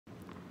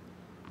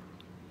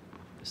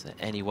Is there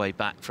any way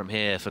back from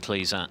here for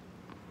Klizan?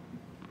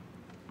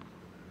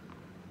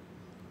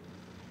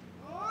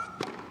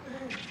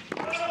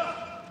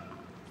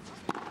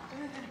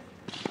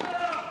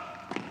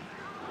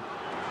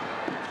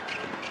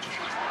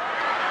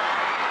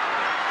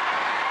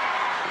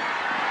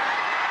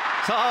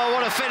 Oh,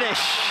 what a finish.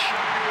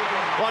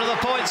 One of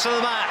the points of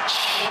the match.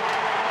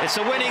 It's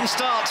a winning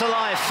start to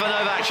life for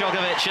Novak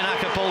Djokovic in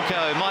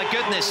Acapulco. My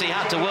goodness, he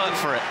had to work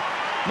for it.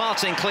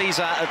 Martin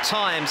Klizan at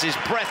times is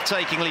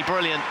breathtakingly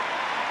brilliant,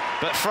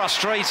 but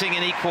frustrating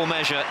in equal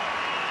measure.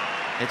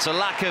 It's a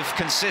lack of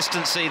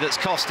consistency that's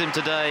cost him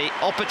today.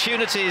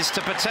 Opportunities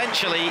to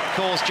potentially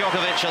cause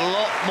Djokovic a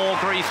lot more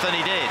grief than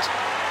he did.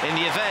 In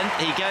the event,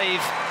 he gave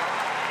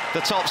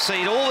the top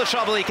seed all the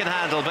trouble he can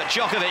handle, but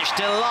Djokovic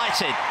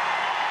delighted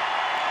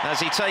as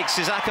he takes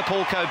his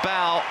Acapulco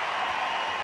bow